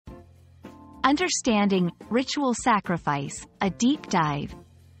Understanding Ritual Sacrifice, a deep dive.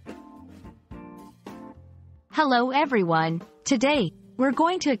 Hello everyone. Today, we're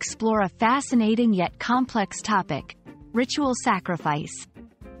going to explore a fascinating yet complex topic, ritual sacrifice.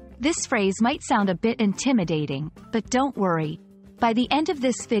 This phrase might sound a bit intimidating, but don't worry. By the end of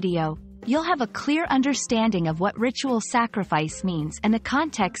this video, you'll have a clear understanding of what ritual sacrifice means and the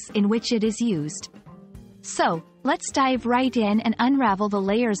context in which it is used. So, let's dive right in and unravel the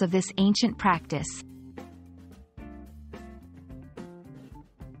layers of this ancient practice.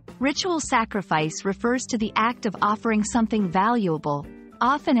 Ritual sacrifice refers to the act of offering something valuable,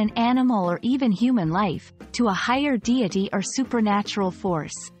 often an animal or even human life, to a higher deity or supernatural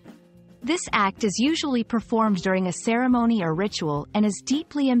force. This act is usually performed during a ceremony or ritual and is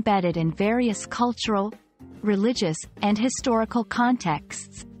deeply embedded in various cultural, religious, and historical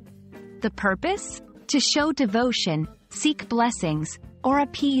contexts. The purpose? To show devotion, seek blessings, or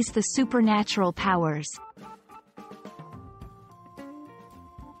appease the supernatural powers.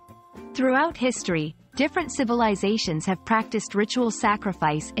 Throughout history, different civilizations have practiced ritual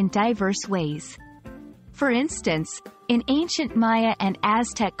sacrifice in diverse ways. For instance, in ancient Maya and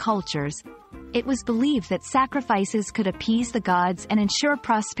Aztec cultures, it was believed that sacrifices could appease the gods and ensure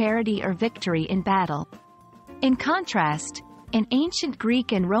prosperity or victory in battle. In contrast, in ancient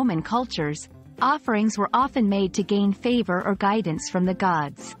Greek and Roman cultures, offerings were often made to gain favor or guidance from the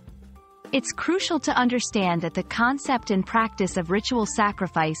gods. It's crucial to understand that the concept and practice of ritual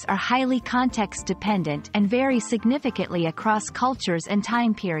sacrifice are highly context-dependent and vary significantly across cultures and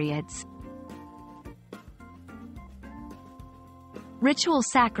time periods. Ritual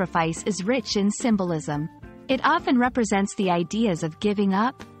sacrifice is rich in symbolism. It often represents the ideas of giving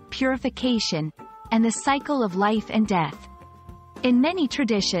up, purification, and the cycle of life and death. In many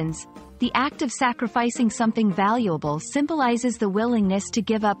traditions, the act of sacrificing something valuable symbolizes the willingness to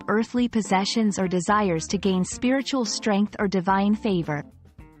give up earthly possessions or desires to gain spiritual strength or divine favor.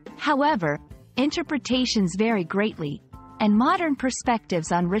 However, interpretations vary greatly, and modern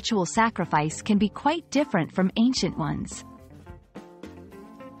perspectives on ritual sacrifice can be quite different from ancient ones.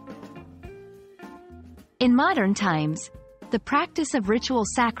 In modern times, the practice of ritual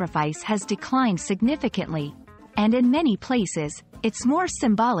sacrifice has declined significantly, and in many places, it's more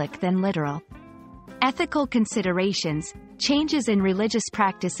symbolic than literal. Ethical considerations, changes in religious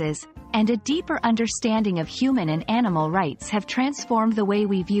practices, and a deeper understanding of human and animal rights have transformed the way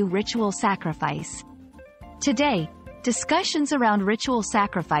we view ritual sacrifice. Today, discussions around ritual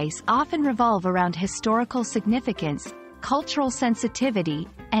sacrifice often revolve around historical significance, cultural sensitivity,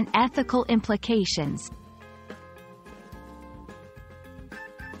 and ethical implications.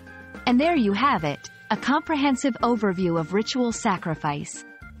 And there you have it, a comprehensive overview of ritual sacrifice.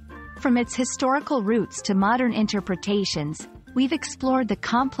 From its historical roots to modern interpretations, we've explored the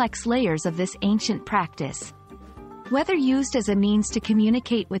complex layers of this ancient practice. Whether used as a means to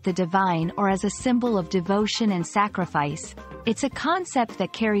communicate with the divine or as a symbol of devotion and sacrifice, it's a concept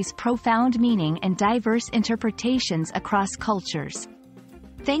that carries profound meaning and diverse interpretations across cultures.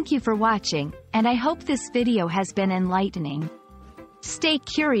 Thank you for watching, and I hope this video has been enlightening. Stay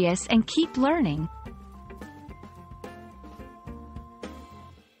curious and keep learning.